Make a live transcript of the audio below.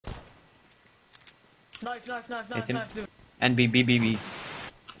Hit him. dude. And B.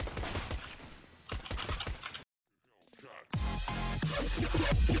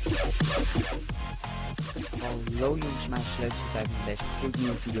 Hallo jongens, meisjes, leuk dat je bij deze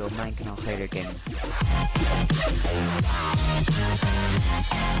gloednieuwe video op mijn kanaal GDR Gaming.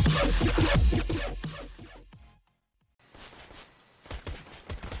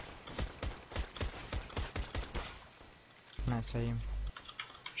 Nice aim.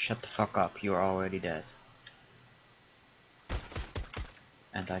 Shut the fuck up, you're already dead.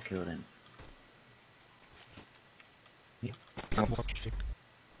 And I killed him.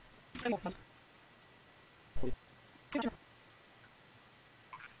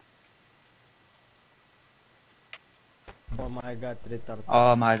 Oh my god, retard.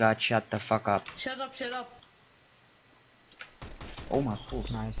 Oh my god, shut the fuck up. Shut up. Oh my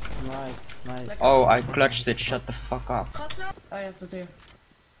god. Nice. Nice. Oh, I clutched it, shut the fuck up. Gasten? Oh ja, dat hier.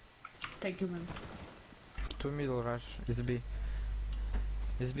 Thank you man. 2 middle rush. Is B.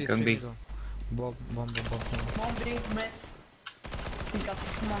 Is B, Going 3 B. middle. Bomb. One big met. You got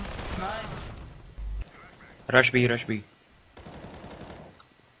this, come on. Nice. Rush B.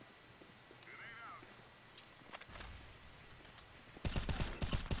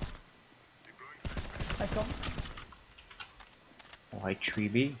 I come. White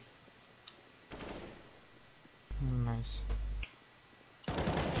 3B. Nice.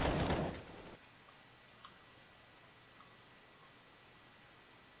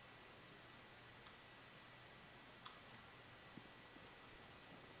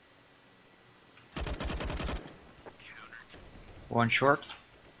 One short.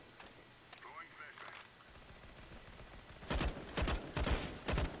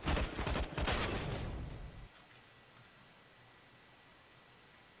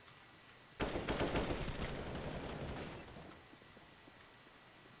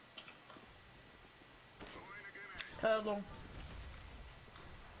 Long.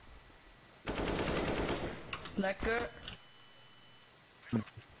 Lekker.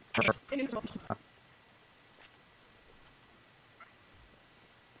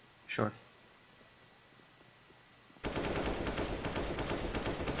 Short.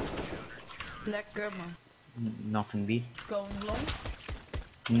 Lekker man. Nothing B. Going long.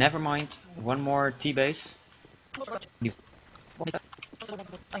 Never mind. One more T base.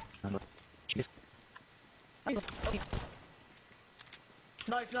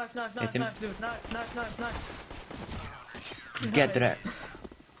 Knife, Hit him. dude. Knife. Get that.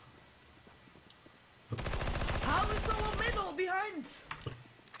 How is someone middle behind?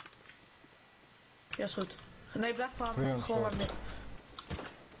 Ja, is goed. Nee, blijf gaan. Gewoon maar mid.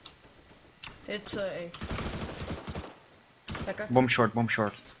 It's A. Lekker. Bomb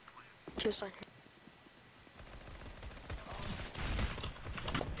short. Tussen.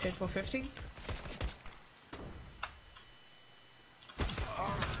 Hit for 50.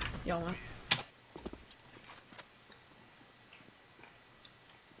 Jammer.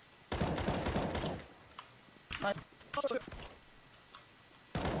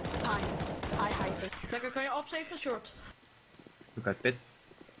 Time. I hide it. Lekker, kan je opsaven short? You got pit.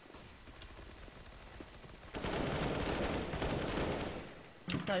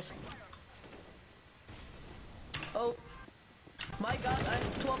 Nice. Oh. My god, I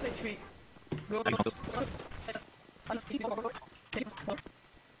have 12 HP. Go.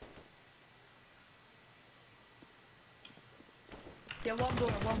 Yeah, one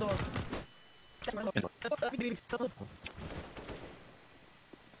door.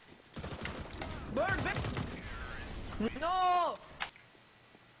 Burn, back! No!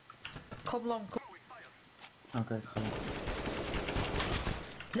 Kom lang, kom. Oké, ik ga.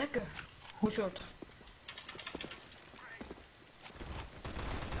 Lekker. Hoe short?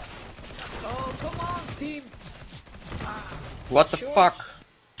 Oh, come on, team! What the Short. fuck?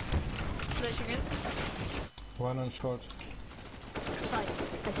 Flashing in. One on short. Side,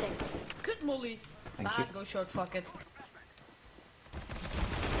 I think. Good molly. Thank you. Go short, fuck it.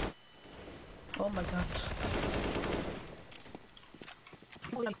 Oh my god.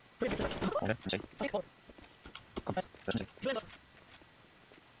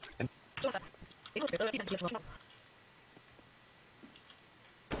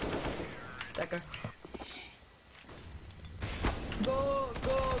 Lekker. Go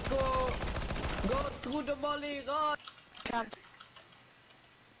through the molly, run!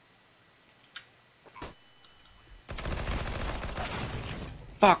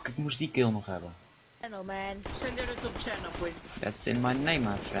 Fuck, ik moest die kill nog hebben. Hello man. Send it to channel, please. That's in my name,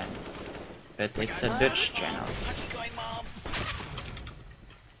 my friend. But it's a Dutch channel.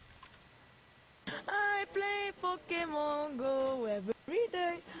 I play Pokemon Go every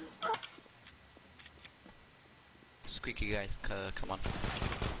day. squeaky guys, come on.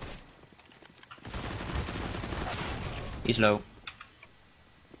 He's low.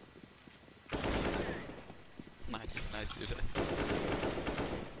 Nice, dude.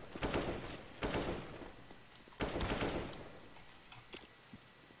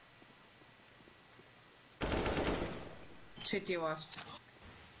 City last.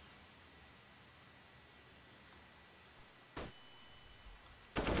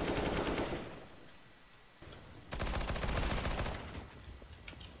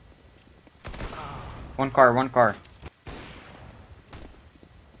 One car, one car.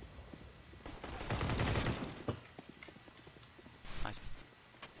 Nice.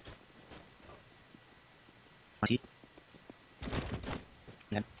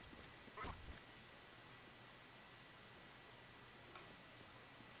 Yep.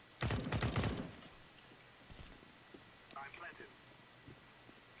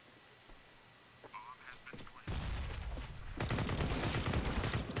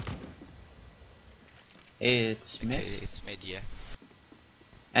 It's Okay, mid it's mid, yeah.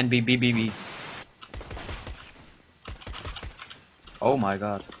 and B. Oh my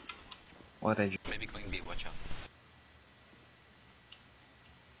god. What a Maybe going B, watch out.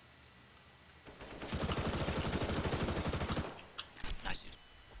 Nice, dude.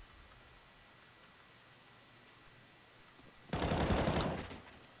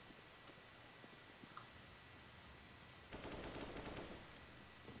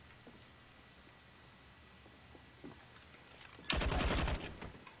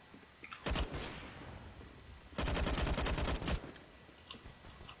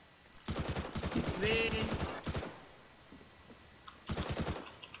 It's very.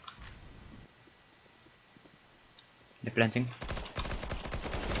 They're planting.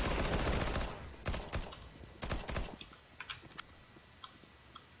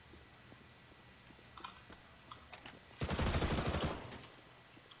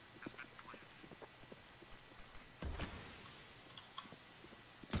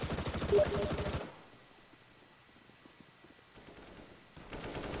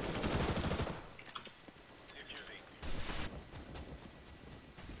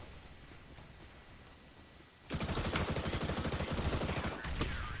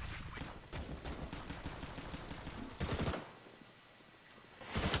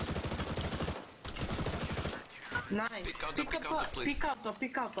 Nice. Pick out, please.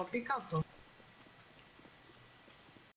 Pick out.